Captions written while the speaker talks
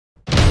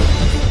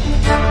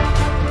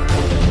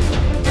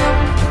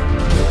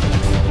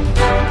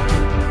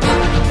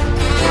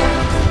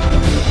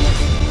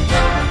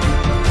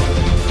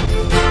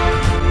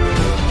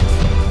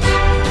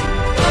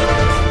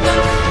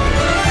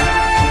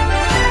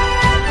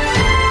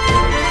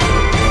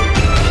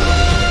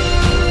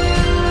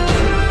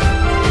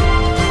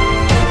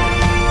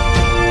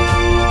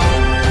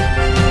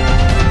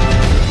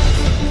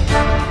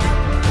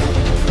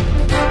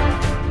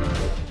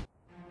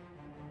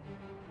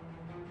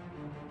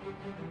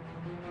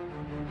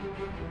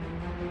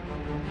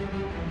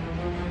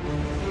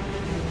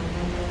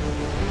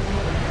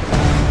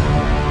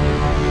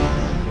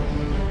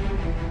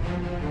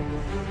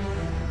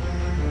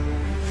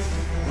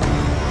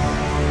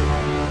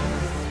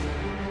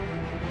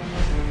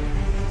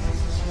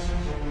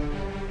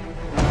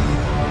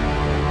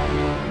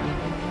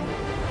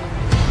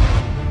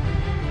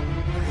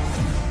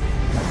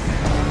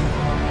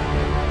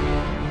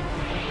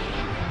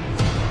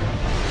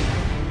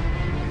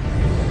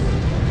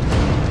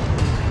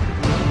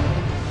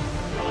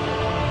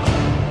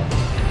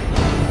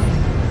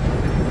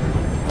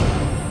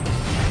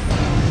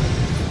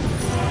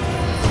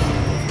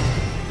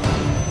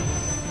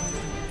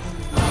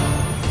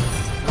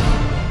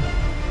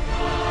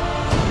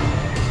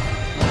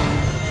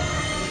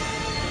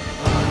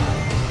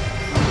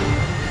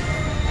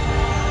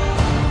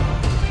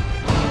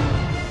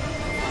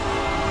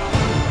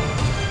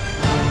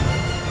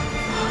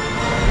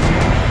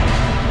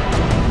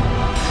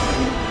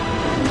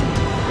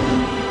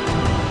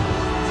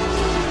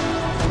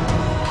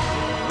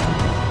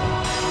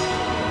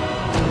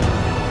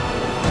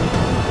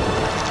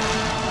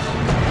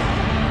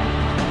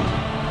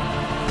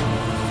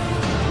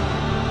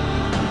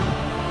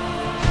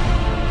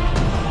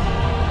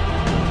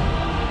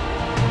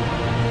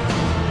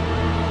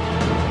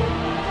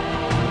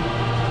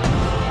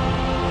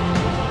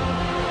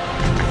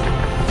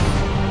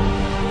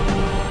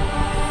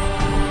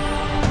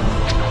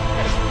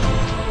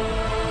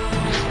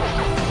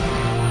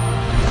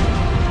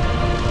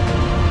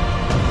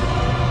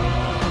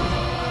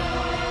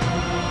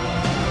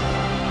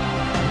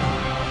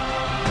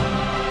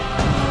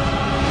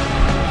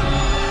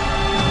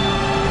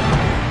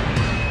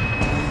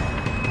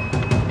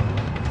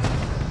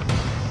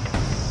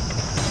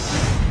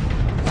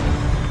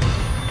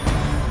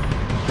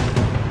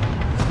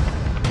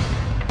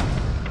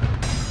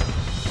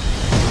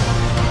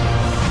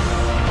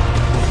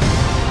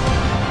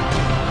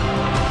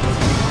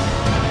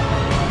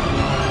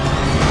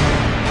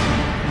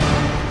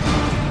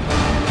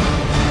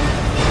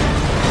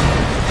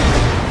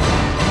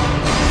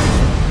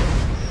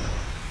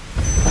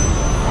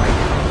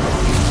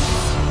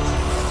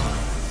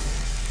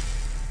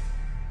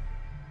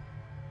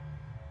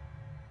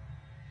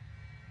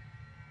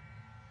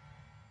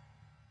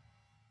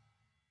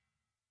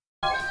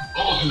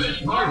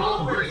Ultimate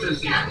Marvel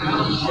vs.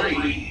 Capcom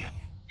 3.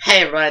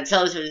 Hey everyone, it's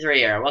Television53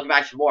 here. Welcome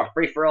back to more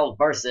Free-For-All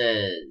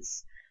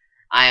Versus.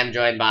 I am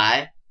joined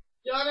by...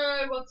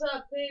 Johnny, what's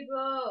up,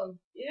 people?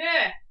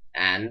 Yeah!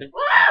 And...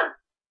 Woo!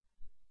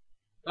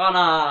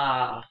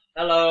 Donna!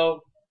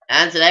 Hello!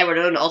 And today we're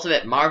doing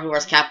Ultimate Marvel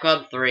vs.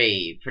 Capcom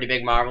 3. Pretty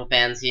big Marvel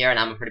fans here, and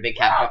I'm a pretty big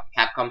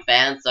Capcom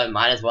fan, so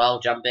might as well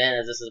jump in,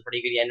 as this is a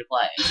pretty good game to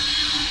play.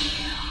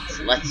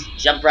 So let's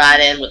jump right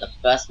in with the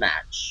first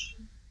match.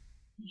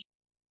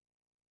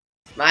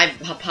 My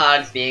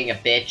pug's being a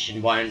bitch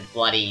and won't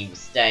bloody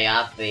stay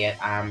up. The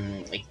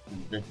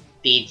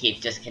feed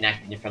keeps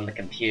disconnecting from the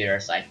computer,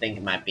 so I think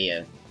it might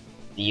be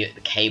the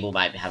cable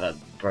might have a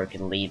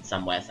broken lead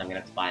somewhere, so I'm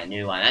gonna have to buy a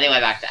new one. Anyway,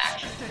 back to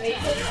action.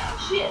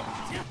 Shit!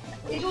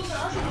 They don't know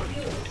how to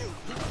do it.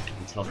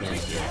 I'm talking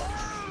like this.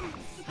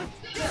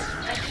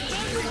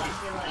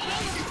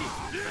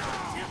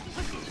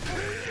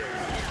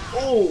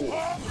 Oh!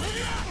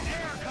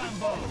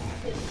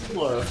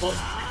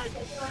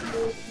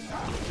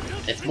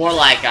 It's more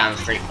like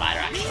Street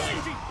Fighter, actually.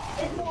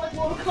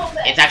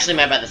 It's actually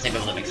made by the same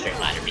people that make Street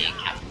Fighter, being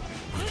Capcom.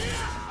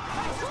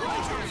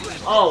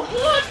 Oh,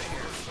 what?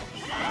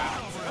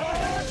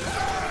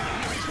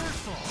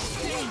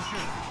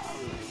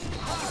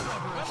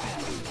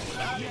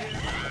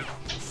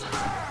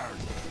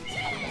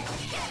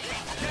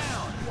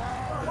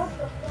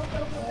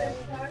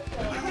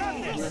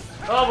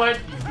 Oh my!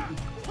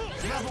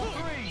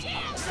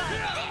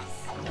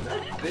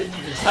 Bitch,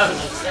 just having a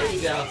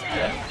thing down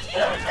there.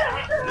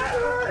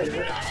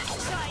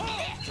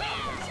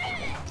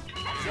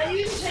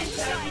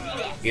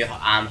 You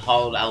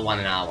hold L1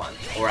 and R1,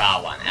 or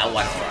R1, L1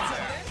 or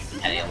R1,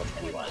 depending on which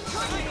one you want.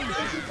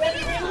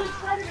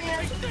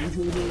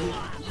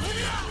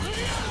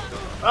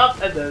 Oh,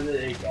 and then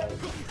there you go.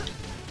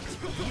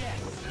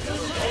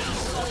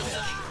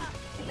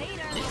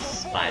 It's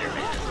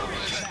Spider-Man.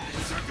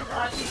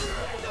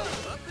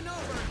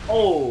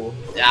 Oh!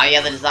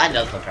 Yeah, the design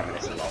does look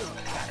reminiscent of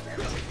Ultimate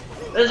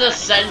Spider-Man. There's a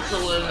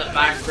Sentinel in the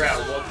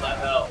background, what the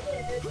hell?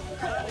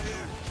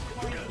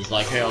 He's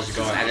like, hey, how's it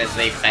going? And there's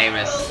the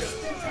famous...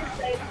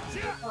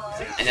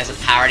 And there's a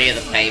parody of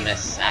the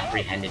famous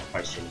apprehended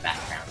poster in the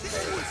background.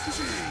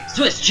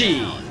 Swiss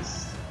cheese!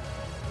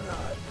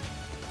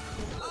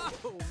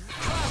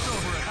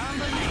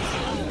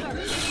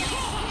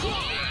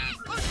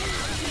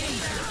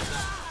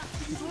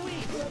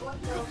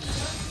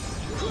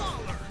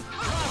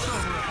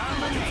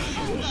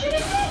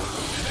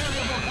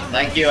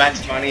 Thank you,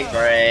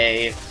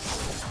 X23.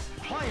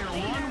 Player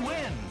 1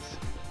 wins.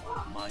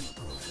 Mine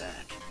will go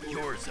back.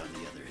 Yours, on the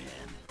other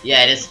hand.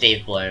 Yeah, it is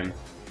Steve Bloom.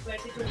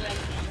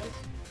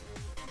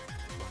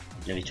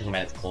 No, he's talking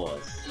about his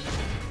claws.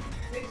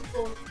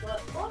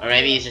 Or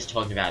maybe he's just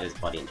talking about his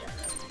body in general.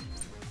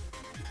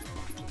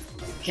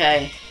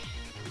 Okay.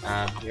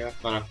 You're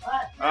gonna.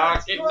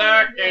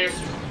 Okey-dokey.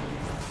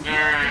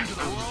 I'm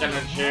just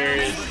gonna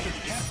choose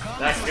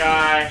that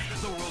guy.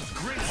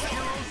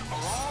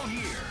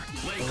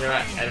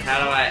 And how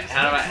do I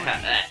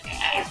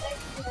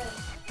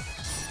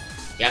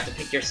You have to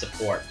pick your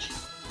support.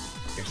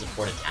 Your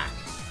support attack.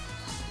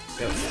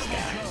 Go with this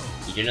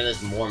guy. You do know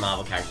there's more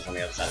Marvel characters on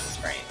the other side of the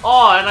screen.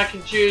 Oh, and I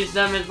can choose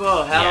them as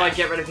well. How do I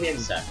get rid of him?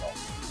 Circle.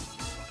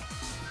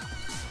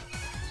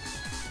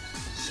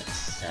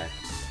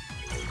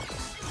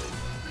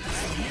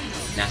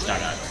 Now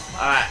start over.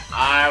 Alright,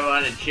 I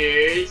want to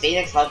choose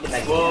Phoenix, help me.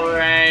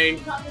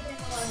 Wolverine.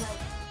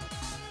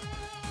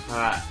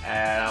 Alright,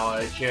 and I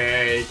want to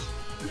choose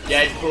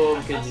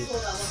Deadpool because he's a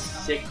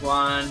sick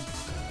one.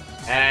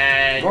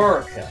 And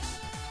America.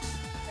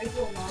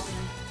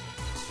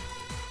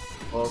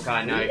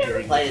 Hawkeye, no, We never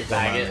because played he's as a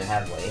Batman, faggot.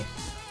 have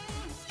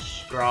we?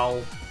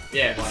 Scroll.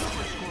 Yeah, why not?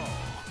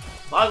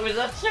 Fuck, was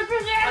that super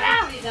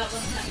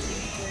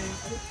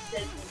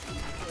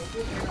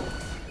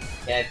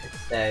Yeah,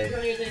 so.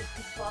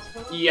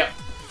 Yep.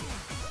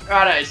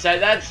 Righto, so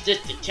that's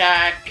just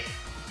attack.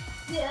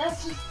 Yeah,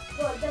 that's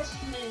just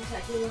main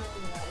attack. You don't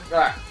know.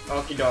 Right,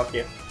 okie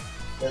dokie.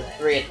 There's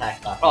 3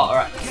 attack buttons. Oh,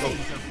 alright, cool.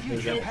 Here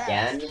we go.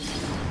 Again.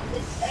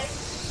 It's X,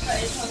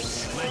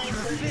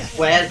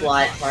 Squares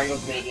light,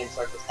 triangles medium,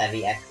 circles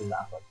heavy, X is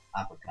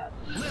uppercut.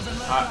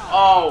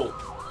 Oh!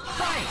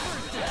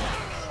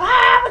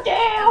 Ah,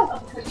 damn!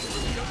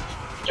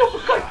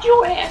 Uppercut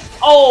your ass!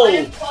 Oh!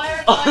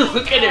 Oh,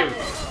 look at him!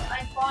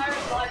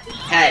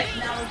 Hey.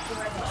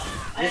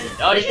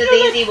 This is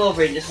easy,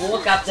 Wolverine. Just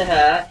walk up to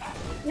her.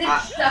 Yeah,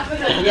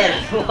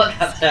 just walk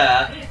up to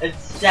her and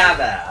stab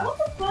her. What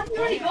the fuck? You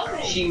already got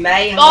me. She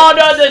may have. Oh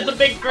no, there's a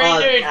big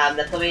green dude!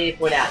 That's something I need to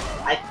point out.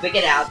 I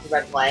figured out through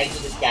my playing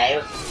through this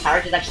game,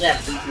 characters actually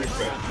have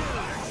weaknesses.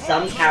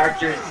 Some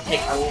characters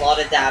take a lot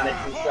of damage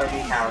from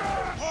certain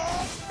characters.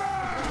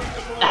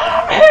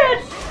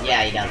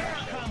 Yeah, he does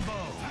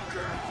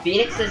actually.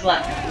 Phoenix is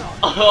like.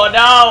 Oh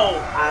no!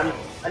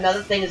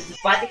 Another thing is,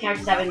 despite the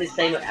characters having the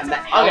same health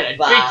I'm gonna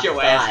beat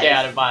your ass size,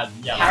 down in my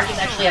yellow. characters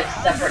actually have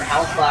separate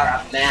health bar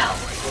up now.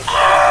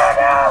 Oh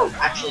no!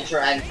 Actually true,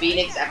 and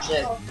Phoenix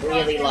actually has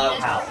really low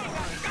health.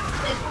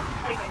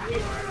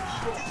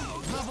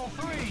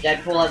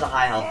 Deadpool has a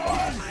high health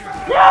bar.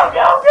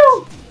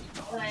 No!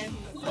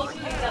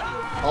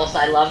 Also,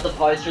 I love the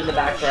poster in the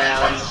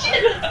background.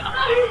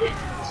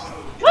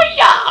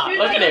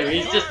 Look at him,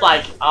 he's just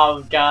like,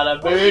 I'm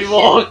gonna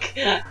moonwalk.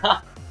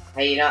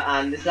 Hey, you know,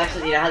 this is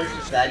actually, you know how this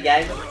is the 3rd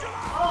game?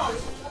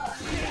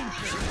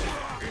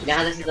 You know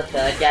how this is the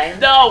 3rd game?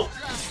 No!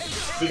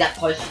 See that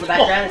poster in the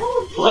background?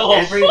 Oh,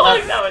 everyone,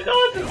 fuck, that was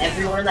awesome.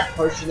 everyone in that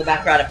poster in the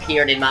background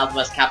appeared in Marvel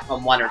vs.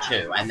 Capcom 1 or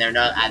 2, and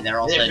they're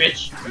also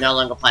no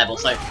longer playable.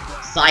 So,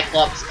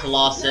 Cyclops,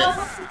 Colossus.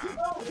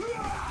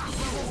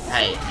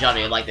 Hey,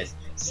 Johnny, you like this?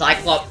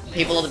 Cyclops,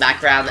 people in the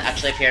background that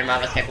actually appear in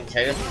Marvel vs. Capcom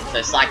 2.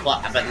 So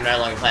Cyclops, but they're no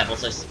longer playable.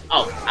 So,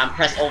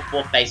 press all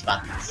 4 face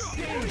buttons.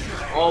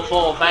 All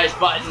 4 face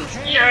buttons.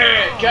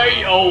 Yeah!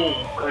 KO!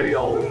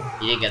 KO!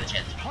 You didn't get a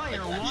chance to click it,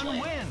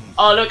 actually.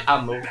 Oh, look,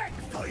 I'm moving.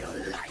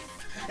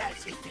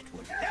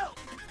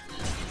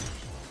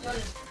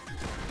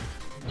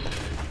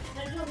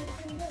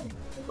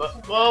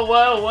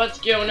 Whoa, what's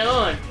going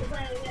on?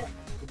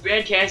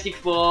 Fantastic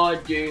Four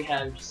do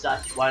have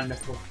such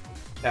wonderful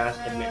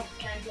customers.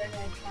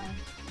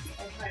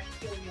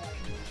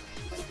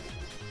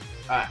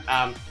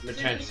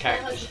 Return to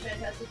characters.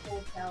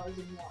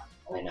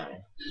 I know.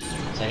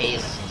 So he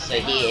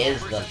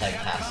is the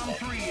Fantastic.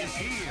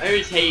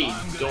 Who's he?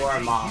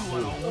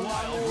 Dormammu.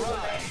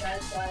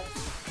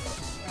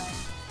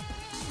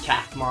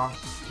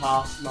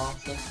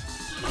 Taskmaster.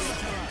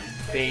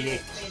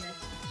 Phoenix.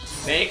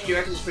 Phoenix, you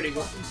reckon it's pretty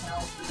good?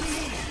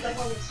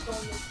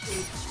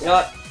 You know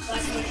what?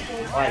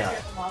 Why not?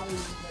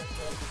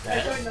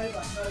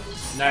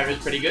 Nova's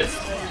pretty good.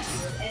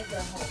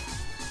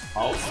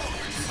 Oh.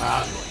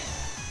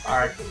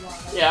 Alright.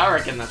 Yeah, I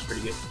reckon that's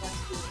pretty good.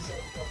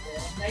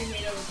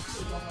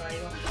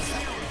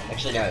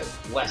 Actually, no.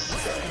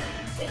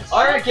 Wesker. I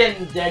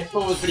reckon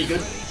Deadpool was pretty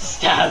good.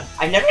 Stab.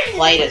 I've never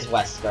played as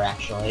Wesker,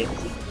 actually.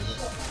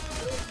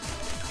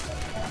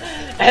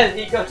 And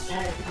he got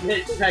taken.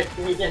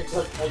 He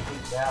got taken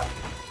down.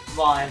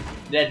 Mine.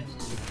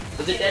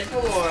 Was it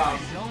Deadpool or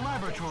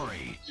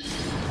laboratory.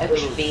 I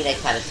wish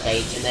Phoenix had a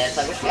stage in this.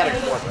 I wish we had a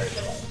incorporate it.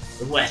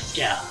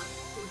 Wesker.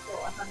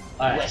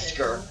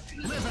 Wesker.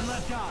 Live and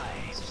let die.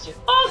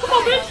 Oh, come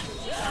on, bitch!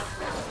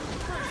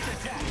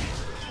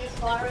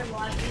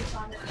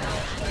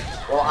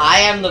 Well,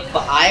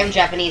 I am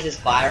Japanese as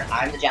fire.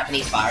 I'm the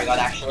Japanese fire god,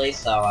 actually.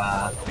 So,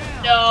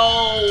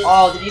 No!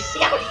 Oh, did you see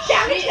how much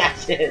damage that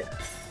did?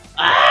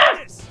 Ah!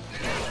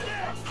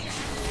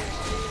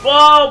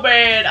 Whoa,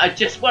 man! I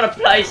just want to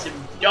play some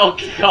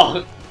Donkey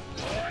Kong.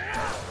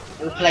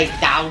 We play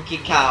Donkey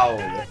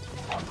Kong.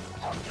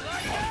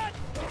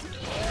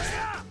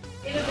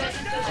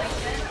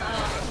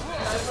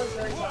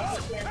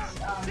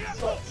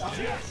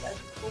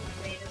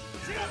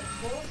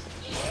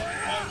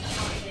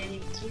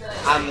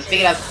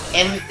 Speaking of,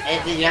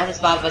 did you have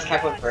the Marvel vs.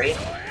 Capcom 3?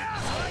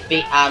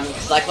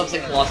 Cyclops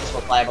and Colossus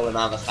were playable in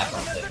Marvel vs.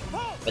 Capcom 2,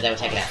 but they were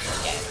taken out from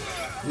the game.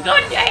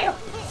 God damn!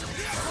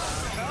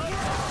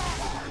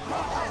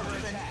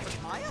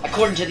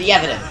 According to the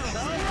evidence.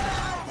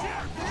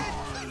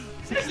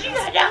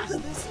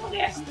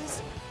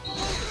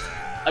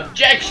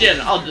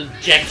 Objection! I'll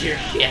object your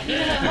shit.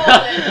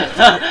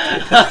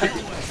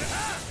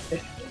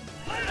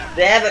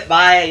 Damn it,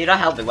 Maya, you're not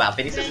helping. Wow,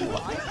 Phoenix is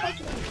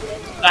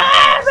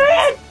ah,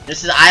 man!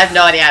 This is I have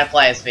no idea how to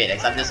play as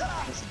Phoenix. I'm just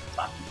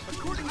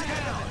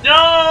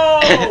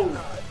no.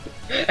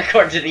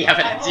 According to the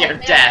evidence, you're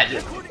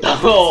dead.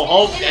 Oh,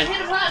 hope. Hit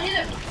him hard,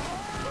 hit him.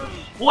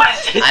 What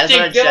is this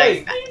thing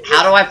doing?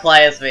 How do I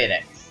play as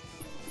Phoenix?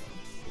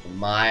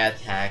 My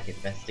attack,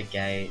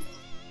 investigate,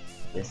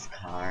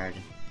 discard,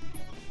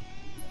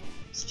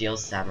 steal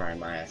samurai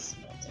Maya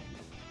smelting.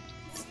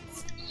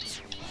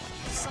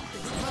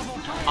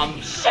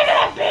 I'm sick of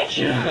that bitch!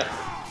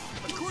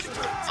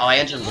 Oh, I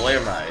entered lawyer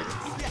mode.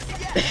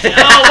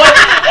 Oh, what?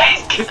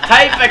 He's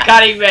paper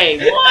cutting me!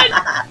 What?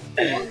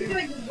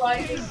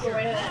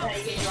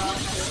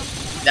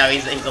 No,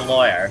 he's a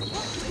lawyer.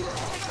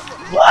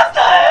 What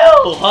the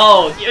hell?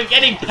 Oh, you're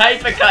getting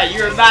paper cut.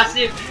 You're a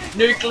massive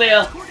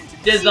nuclear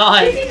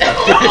design. Fight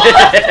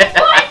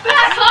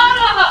back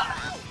harder!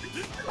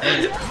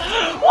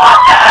 What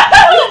the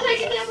hell? You're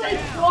taking down by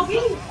his doggy?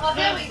 Oh,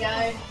 there we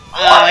go.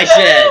 Oh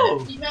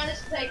shit! You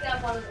managed to take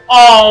down one of them.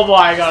 Oh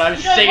my god, I'm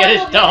sick of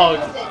this dog.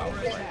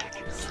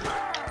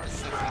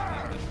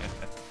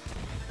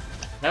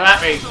 Come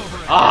at me.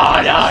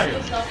 Oh no.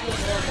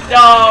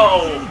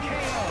 No.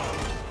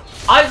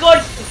 I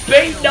got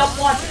beaten up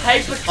like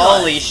paper cut.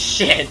 Holy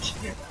shit!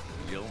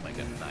 You'll make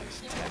a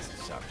nice test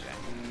subject.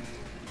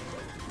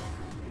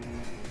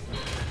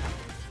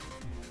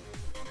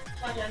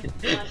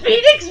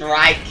 Phoenix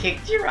Wright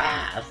kicked your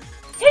ass.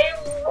 He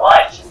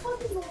what?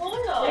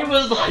 He He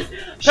was like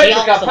She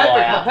helps the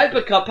lawyer.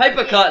 paper cut.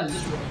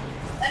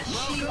 That's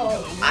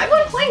She-Hulk. I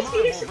want to play as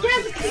Phoenix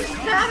again because he's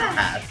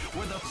badass.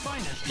 We're the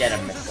finest. Get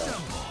him, missile.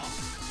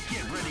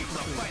 Get ready for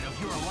the fight of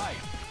your life.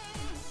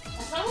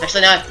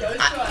 Actually, no. Ghost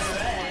Rider,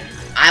 eh?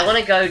 I want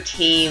to go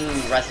Team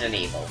Resident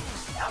Evil.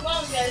 Come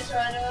on, Ghost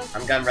Rider.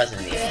 I'm going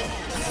Resident Evil. Good.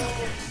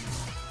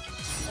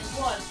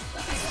 One.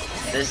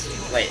 This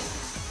wait.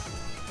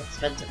 What's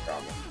Spencer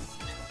from?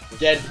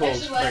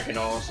 Deadpool's Actually, what? freaking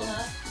awesome.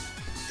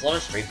 There's a lot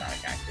of Street Fighter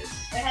characters.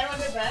 Wait, how do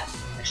I go back?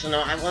 Actually,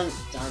 no. I want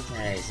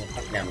Dante's and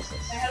fuck Nemesis.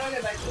 Wait, how do I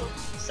go back to it?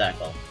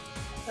 Circle.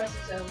 Press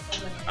the circle.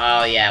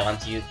 Oh yeah.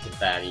 Once you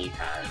confirm, you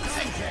can. So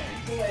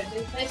wait,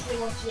 basically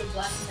once you're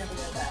black, you never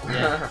go back.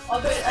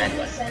 I'll go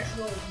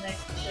Sentinel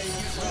next to show you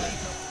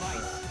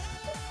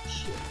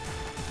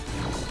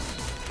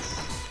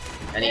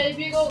Any? Let it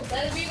bugle,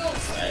 let it bugle.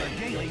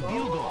 Daily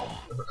bugle.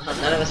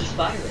 None of us are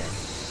Spider-Man.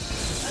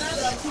 I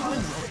know, but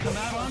I'm Come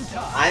out on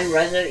top. I'm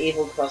Resident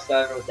Evil crossed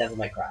over with Devil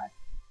May Cry.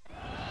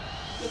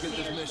 Get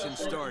this mission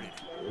started.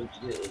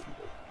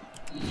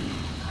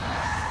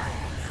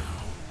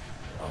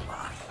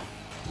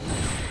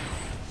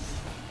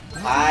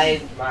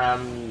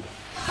 I'm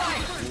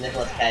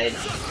Nicolas Cage.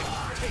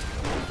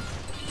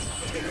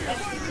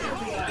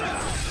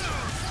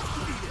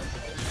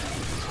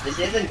 This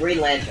isn't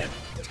Green Lantern.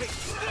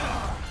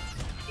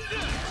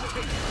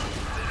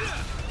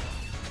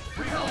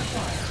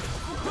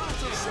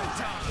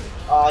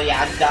 Oh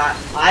yeah,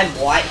 I'm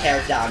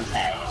white-haired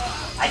Dante.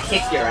 I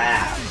kicked your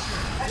ass.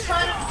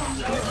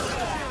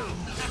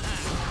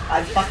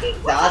 I'm fucking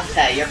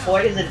Dante. Your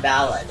point is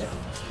invalid.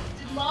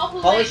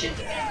 Holy shit.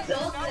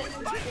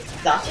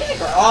 Dante?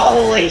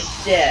 Holy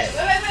shit.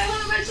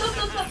 Wait,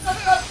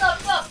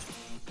 stop.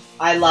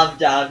 I love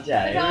Dante.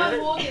 I know I'm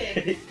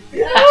walking.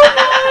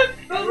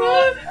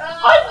 Run!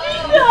 I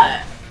did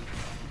that!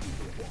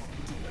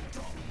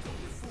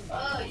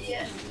 Oh,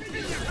 yeah.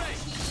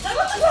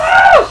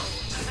 Woo!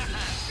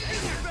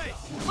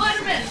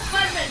 Spider-Man,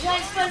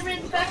 giant Spider-Man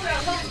in the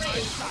background,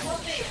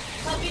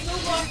 help me,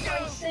 move on,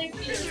 trying to save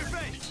you.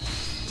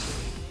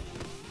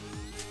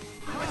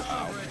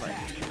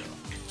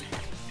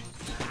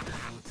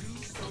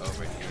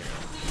 Over here.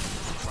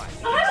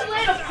 I haven't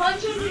laid a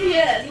punch on you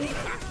yet.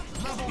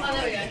 Oh,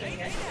 there we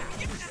go,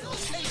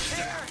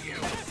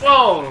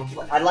 Whoa!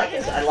 I like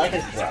his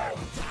throw.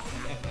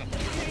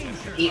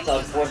 He's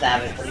on 4th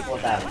Avenue,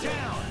 24th Avenue.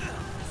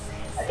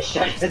 I just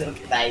shot you in the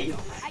face.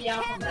 Yeah,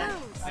 I'll come back.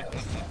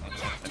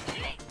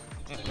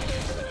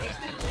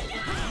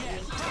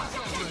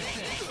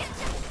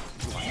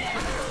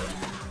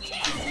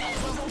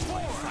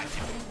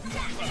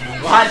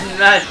 What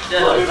the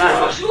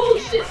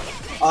shit?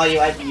 Oh, you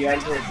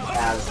entered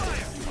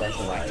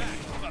special mode.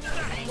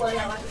 Well,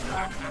 yeah,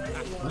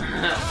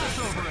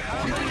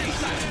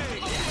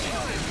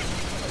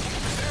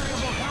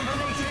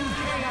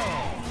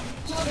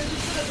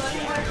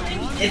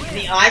 It's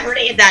the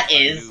irony of that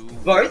is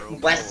both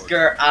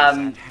Wesker,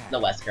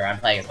 not Wesker, I'm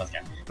playing as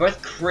Wesker.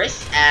 Both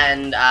Chris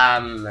and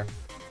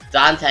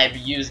Dante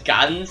use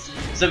guns.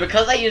 So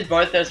because I use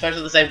both those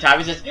specials at the same time,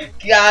 it's just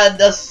gun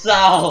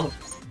assault.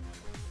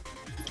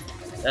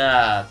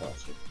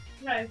 Bullshit.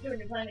 No, I'm doing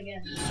your plan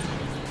again.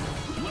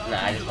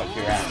 Nah, I just want to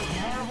figure out.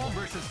 Marvel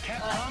vs.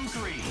 Capcom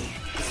 3. The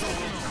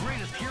world's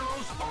greatest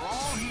heroes are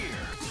all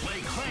here.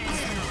 Lay claim to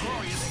your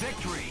glorious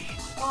victory.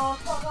 Oh,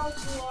 fuck, I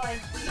was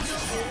alive.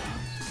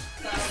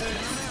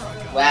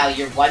 Wow,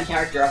 you're one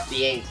character off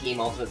being Team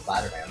Ultimate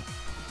Spider-Man.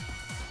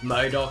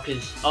 MODOK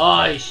is.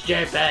 Oh, he's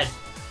stupid.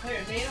 Who,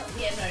 me?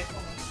 Yeah, no, come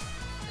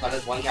on.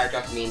 Connor's one character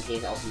off being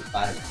Team Ultimate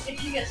Spider-Man.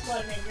 If you get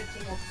Spider-Man, you're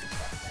Team Ultimate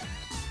Spider-Man.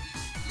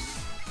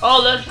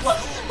 Oh, that's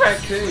what's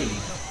Raccoon.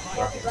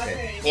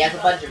 He has a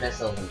bunch of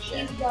missiles and He's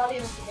shit. the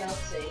Guardian of the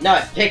Galaxy.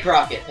 No, pick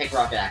Rocket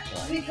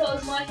actually.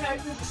 Because my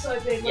characters are so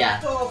big, when Yeah. I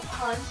throw a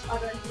punch, I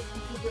don't think you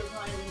can do it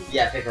kind of.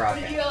 Yeah, pick But if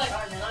Rocket. you're like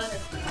Iron Man, I don't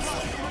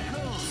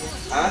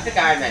I want to pick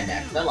Iron Man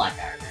next. I like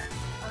Iron Man.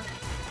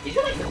 These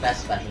are like the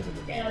best specials in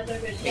the Yeah, game. they're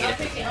good. Pick Yeah, I'm it,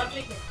 pick picking, it. I'm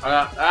picking.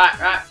 Alright.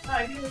 No,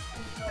 if you look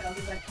inside, I'll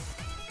be like,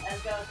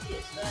 Asgard,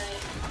 Spain,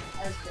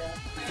 Asgard.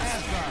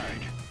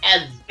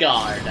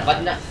 Asgard.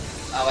 But no.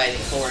 Oh wait,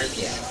 Thor is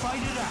here. Fight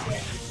it out.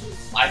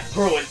 I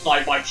threw it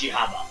my mighty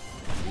hammer.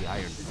 The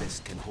Iron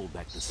Fist can hold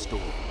back the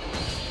storm.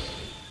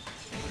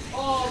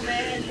 Oh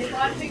man, if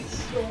I picked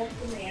Storm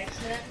from the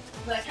X-Men,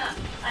 but I can't.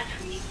 I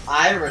can't.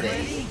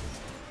 Irony.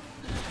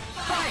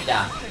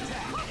 Yeah.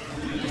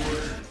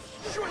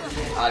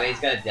 Oh, he's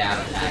got a down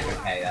attack.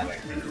 Okay, that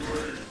makes sense.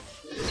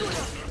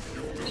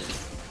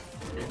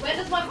 When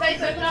does my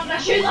face open up and I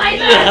shoot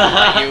laser?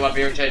 Are you a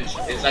mutant?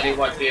 Is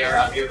anyone here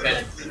a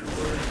mutant?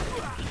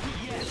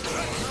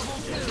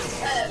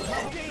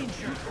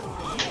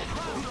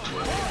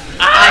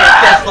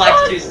 I just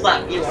like to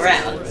slap you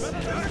around.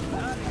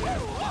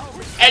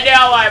 And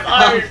now I'm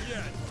owned.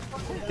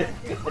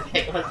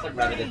 Take one some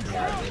remnants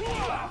out.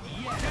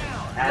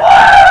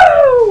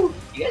 Woo!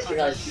 You guys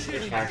realize you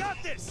switch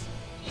characters?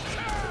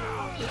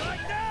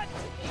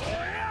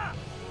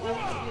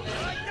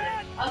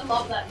 I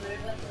love that move.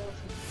 That's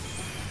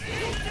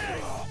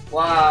awesome.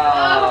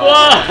 Wow.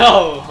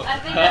 Whoa! I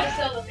think that's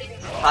still the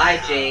biggest one. Hi,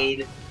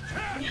 Jade.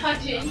 Yeah,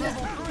 Jane.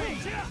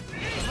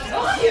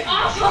 Oh, you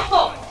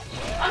asshole!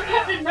 I'm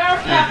Captain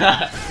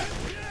America!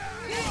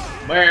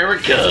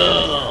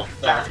 America!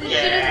 This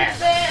shit isn't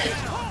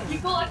fair! You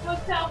got like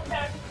most powerful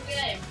characters in the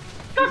game.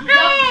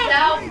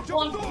 Now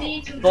wants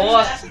me to do Thor.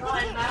 that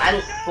right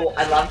now.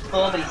 I love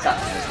Thor, but he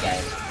sucks in this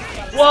game.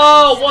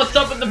 Whoa! What's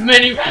up with the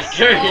mini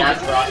raccoon?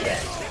 That's Rocket.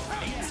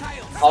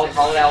 Hold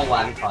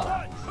L1,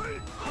 Connor.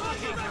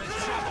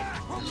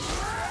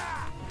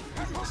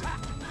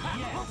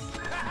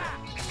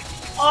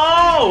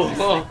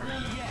 Oh!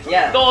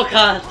 Yeah. Thor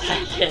can't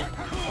take it.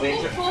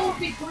 Thor would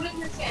be good in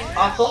this game.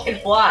 Oh, Thor can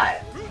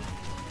fly.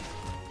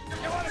 You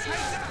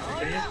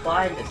can just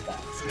fly in this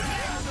stuff.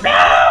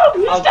 No!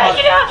 He's Oh,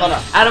 taking it out!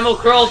 Connor. Animal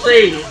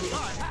cruelty!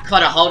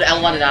 Connor, hold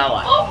L1 and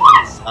R1. Oh,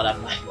 what? Hold up.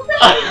 What the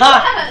hell is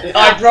that?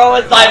 I throw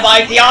it by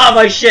mighty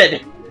armor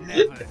shit!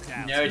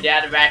 No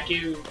doubt a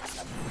raccoon.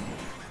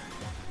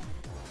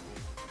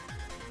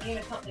 Are you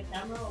gonna cut the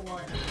camera or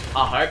what?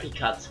 I hope he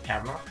cuts the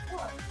camera.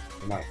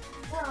 No. No,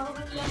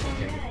 that's not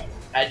one game.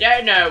 I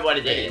don't know what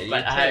it is, Yeah, but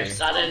you I have too.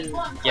 sudden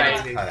Yeah,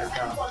 craving cut for it. That's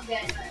stuff. one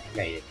game.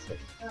 Okay, it's good.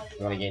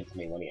 You wanna get into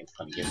me, give it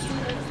to me.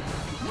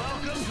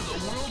 Welcome to the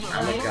world of Oh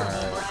my god.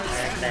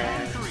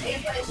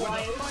 Everybody's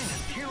lying.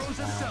 finest heroes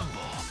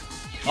assemble.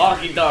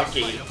 Okie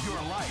dokie. Of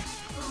your life.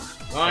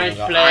 Nice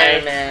Iron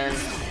play. Man,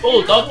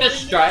 Oh, Doctor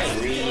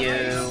Strange.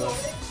 Ryu.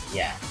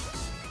 Yeah,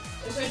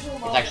 Visual it's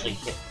Marvel. actually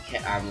keep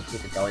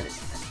it going this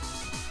time.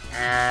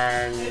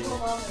 And Visual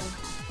Marvel.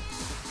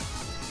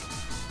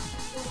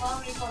 Visual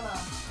Marvel, Connor.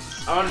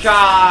 I'm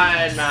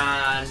trying,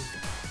 man.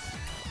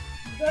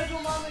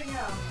 Visual Marvel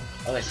now.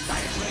 oh, it's fire.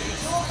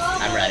 Visual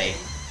Marvel. I'm ready.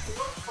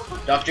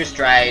 Doctor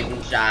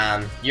Strange.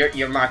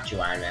 You're Mark 2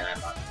 Iron Man.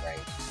 I'm Mark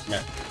 3. No,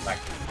 Mark.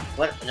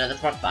 What? No,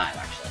 that's Mark 5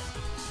 actually.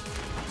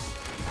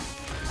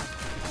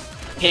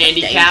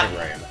 Handicap.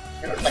 Danger Room.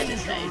 Never played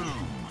this stage.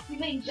 You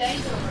mean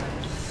Danger Room?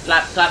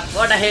 Clap, clap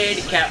for the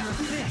handicap.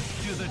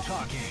 Do the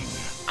talking.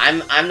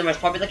 I'm the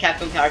most popular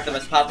Capcom character, the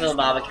most popular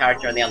Marvel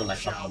character, and the other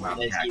most popular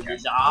Marvel Let's give character.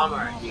 his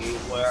armor a new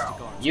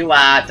world. You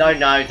don't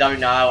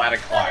know, and a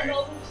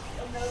quote.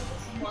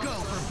 Go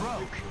for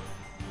broke.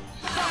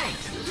 Fight.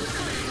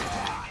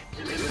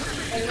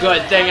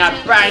 Good thing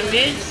I banged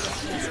this.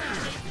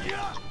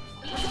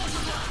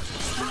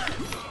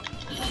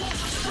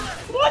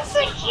 What's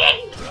the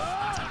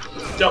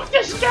shit?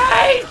 Doctor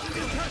Strange!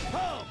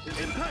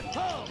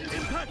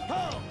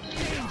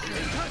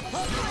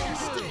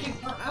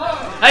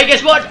 Hey,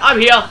 guess what? I'm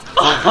here.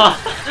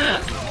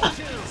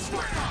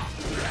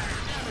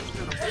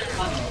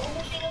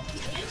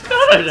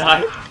 I don't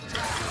know.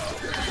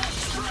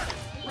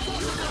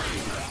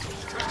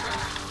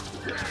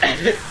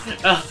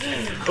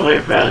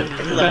 We're both.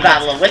 This is a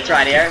battle of wits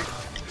right here.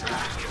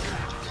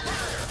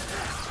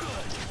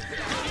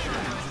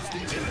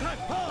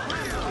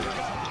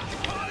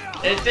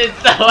 This is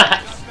so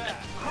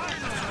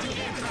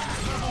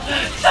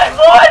Say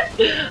what?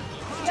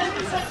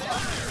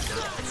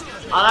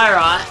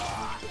 Alright.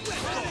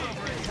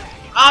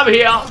 I'm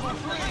here.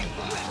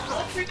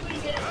 What trick would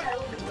you get a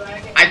tail of the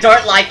dragon? I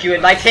don't like you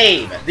in my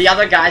team. The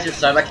other guys are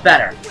so much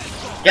better.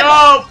 Get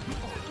No.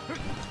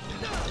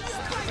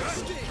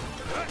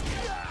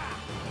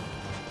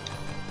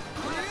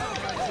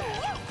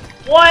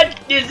 What?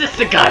 Is this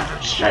the guy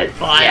from Straight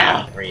Fire?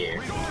 Yeah, for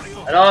you.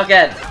 And all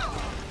again. Oh,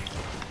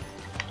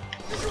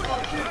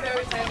 two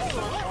very famous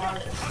martial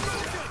artists.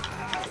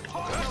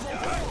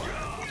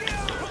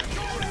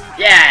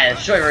 Yeah,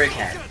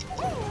 Shoryuken.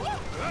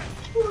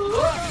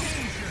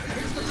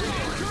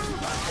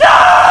 No!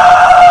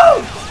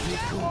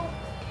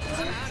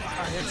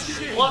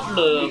 What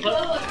the?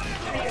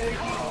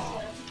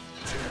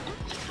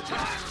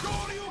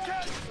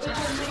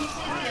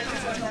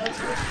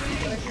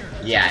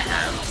 Yeah, I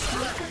have.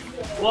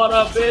 What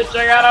a bitch!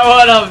 I got a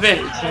what a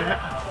bitch!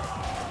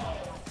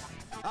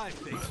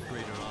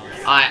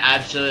 I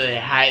absolutely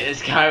hate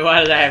this guy.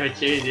 Why did I ever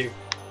choose him?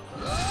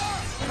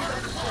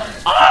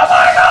 Oh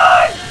my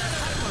god!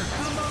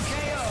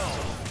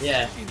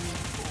 Yeah.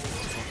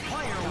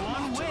 Player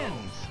 1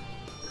 wins.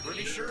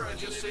 Pretty sure I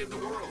just saved the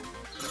world.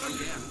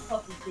 Again.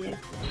 Fucking dude.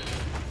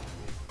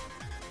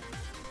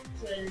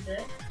 So that is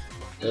it.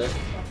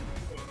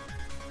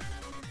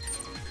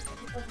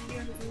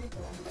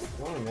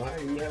 Oh no,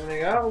 you having a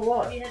go or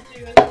what? We had to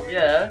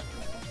Yeah.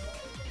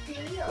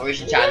 We're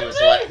reaching time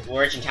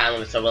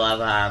limit, so we'll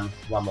have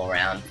one more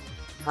round.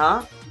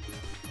 Huh?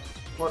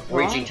 What?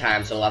 We're reaching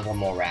time, so we'll have one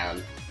more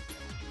round.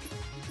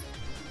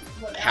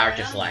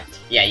 Character select.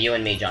 Yeah, you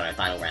and me, Jono,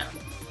 final round.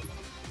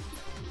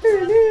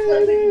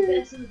 The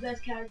best of the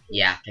best characters.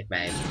 Yeah, pick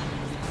main.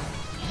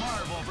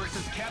 Marvel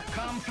vs.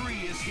 Capcom 3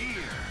 is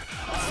here.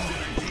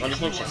 I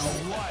just want to check On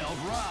something. a wild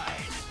ride.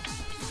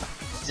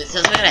 It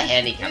says we got a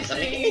handicap, so I'm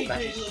making these This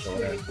matches is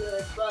shorter. pretty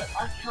good, but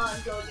I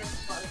can't go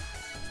against my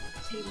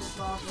team of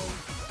Marvel.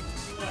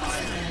 You know,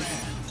 Iron Man.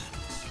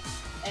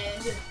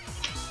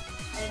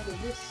 And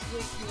this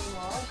week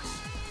meanwhile,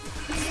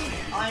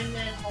 Iron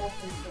Man, Hulk,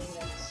 and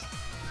Phoenix.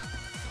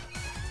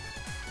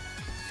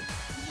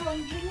 So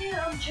I'm thinking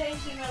I'm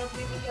changing the amount of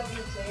people you have on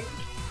the team.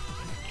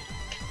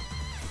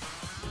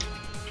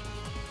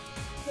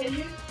 Can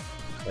you?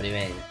 What do you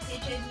mean? Can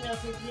you change the amount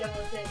of people you have on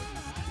the team?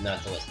 No,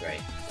 it's always 3.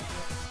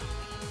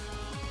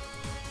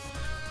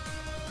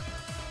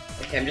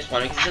 Okay, I'm just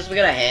wondering, 'cause it says we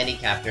got a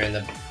handicap during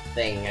the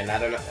thing, and I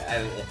don't know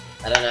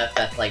if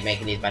that's like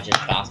making these matches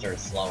faster or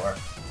slower.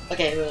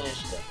 Okay, who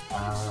is it?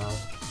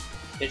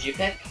 Did you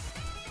pick?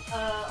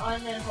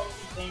 Iron Man, Hulk,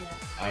 and Phoenix.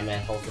 Iron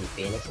Man, Hulk, and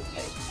Phoenix?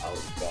 Okay, I'll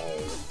go...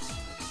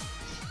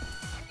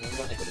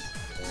 What do I go to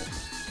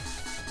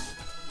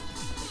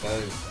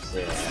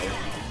 0.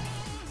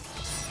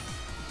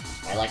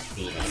 I like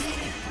Phoenix. Did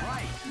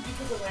you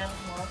put the round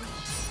one?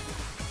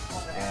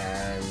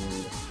 And...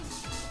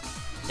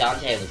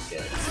 Dante was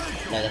good.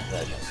 No, that's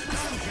Virgil.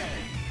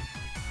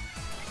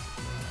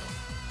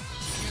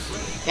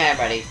 Okay,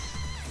 everybody.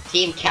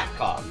 Team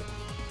Capcom.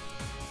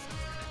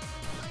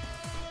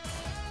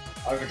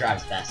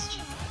 Overdrive's best.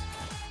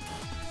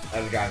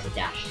 Overdrive's a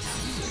dash.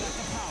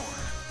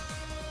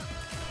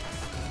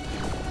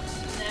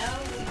 Now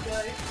we go.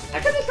 I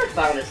could just like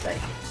bonus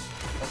station.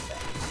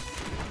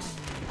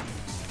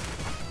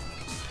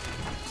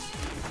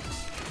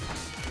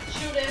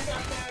 Shoot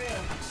aircraft carrier.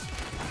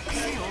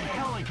 Shield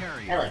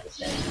helicarrier. I like this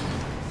station.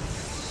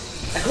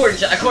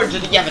 According to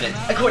the evidence,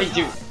 according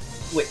to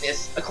witness,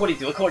 according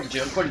to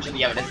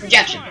the evidence,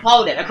 objection,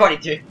 hold it, according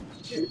to.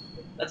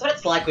 That's what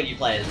it's like when you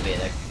play as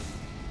Phoenix.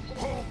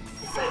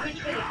 Wait, which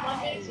Phoenix? My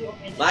Phoenix or your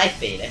Phoenix? My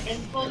Phoenix.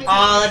 And Fully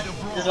Oh,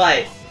 just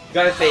wait.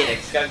 Go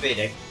Phoenix, go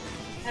Phoenix.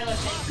 Hello,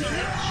 Phoenix.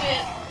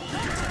 Shit.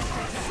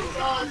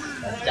 God.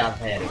 That's down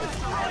Phoenix.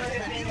 Hello,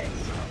 Phoenix.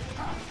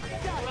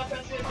 What up,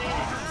 Phoenix?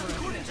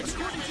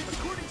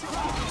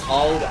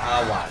 Hold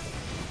R1.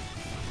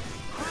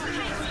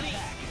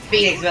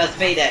 Phoenix vs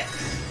Phoenix.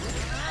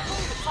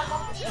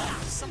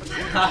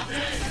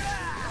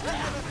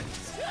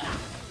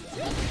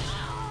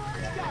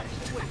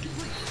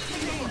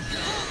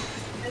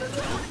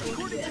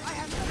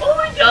 All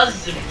he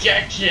does is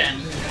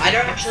objection. I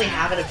don't actually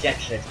have an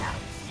objection attack.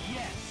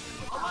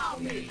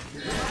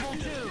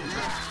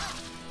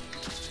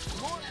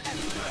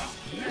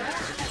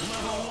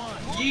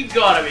 You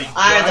gotta be.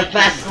 I'm the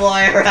best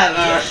lawyer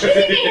ever.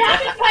 He had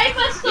to pay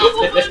myself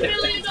 $1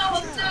 million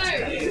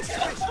too!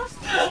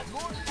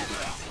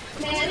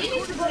 Man, he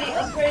needs to bloody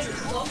upgrade his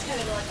stock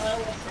code like I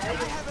always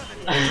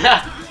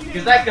say.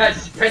 Because that guy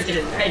just printed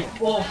his name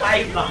full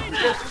paper.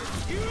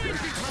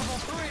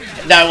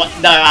 No,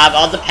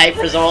 on the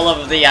paper is all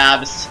of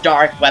the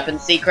Stark weapon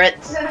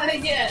secrets.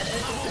 Yeah.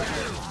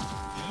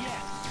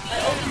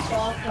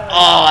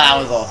 Oh, that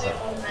was awesome.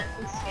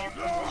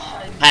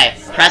 Hey,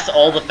 press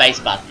all the face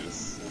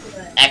buttons.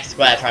 X,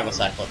 square, triangle,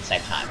 circle at the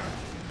same time.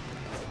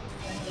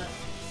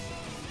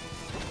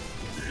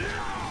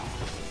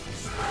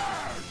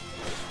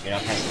 You're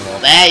not pressing them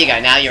all. There you go,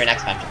 now you're in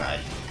X Factor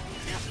mode.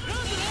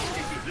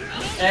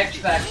 X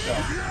Factor.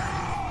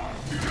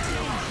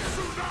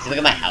 See, look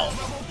at my health.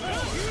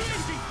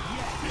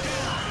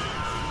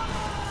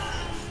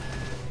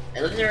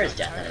 And look at his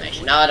death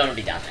animation. No, I don't want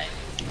to be Dante.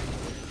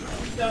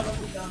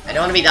 I don't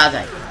want to be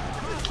Dante.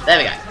 There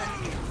we go.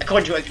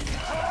 According to it.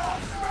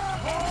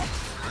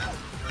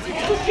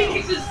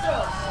 Phoenix is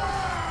strong.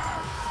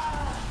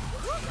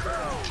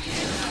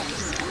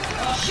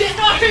 Oh shit,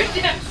 no!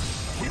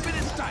 Keep it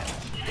in style.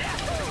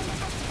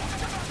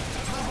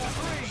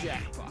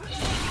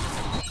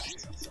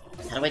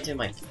 How do I do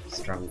my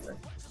stronger?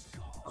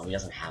 Oh, he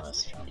doesn't have a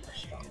strong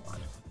one.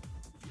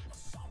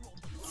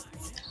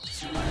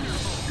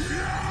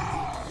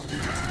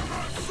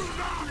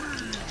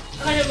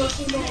 I have a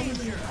full on.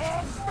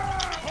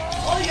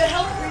 Oh, your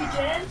health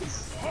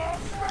regens.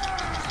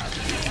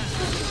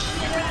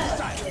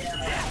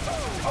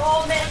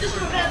 Oh man, just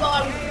remember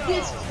I was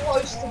this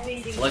close to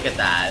beating. Look at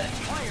that.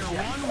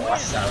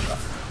 Awesome.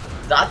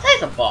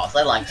 Dante's a boss.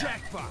 I like that.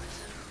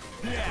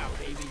 Yeah,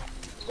 baby.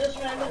 Just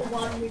remember the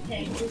one who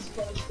came this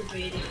close to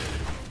beating.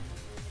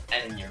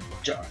 And in your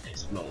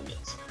darkest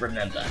moments,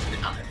 remember that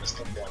I was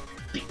the one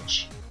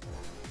bitch.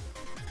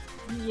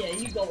 Yeah,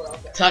 you go where I'll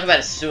go. Talk about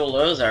a sewer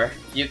loser.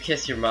 You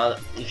kiss your mother.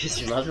 You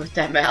kiss your mother with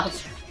that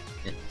mouth.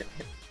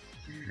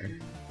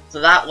 So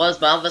that was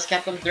Marvel vs.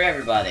 Capcom 3,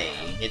 everybody.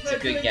 It's a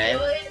good game.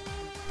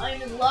 I'm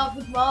in love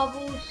with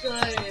Marvel, so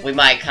We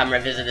might come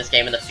revisit this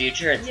game in the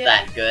future. It's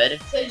that good.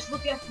 So just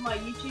look out for my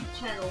YouTube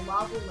channel,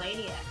 Marvel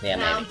Maniac. Yeah,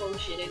 nah, I'm maybe.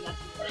 bullshitting.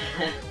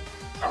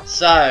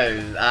 So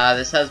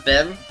this has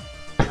been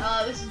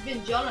This has been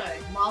Jono,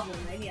 Marvel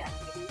Maniac.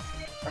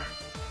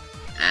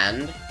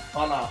 and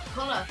Connor,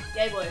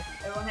 yay boy.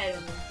 Everyone hate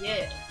on him.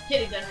 Yeah,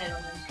 kidding, don't hate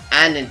on him.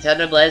 and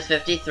Nintendo Blaze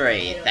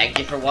 53. Thank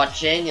you for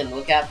watching, and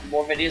look out for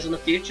more videos in the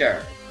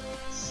future.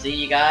 See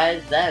you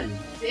guys then.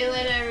 See you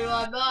later,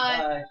 everyone. Bye.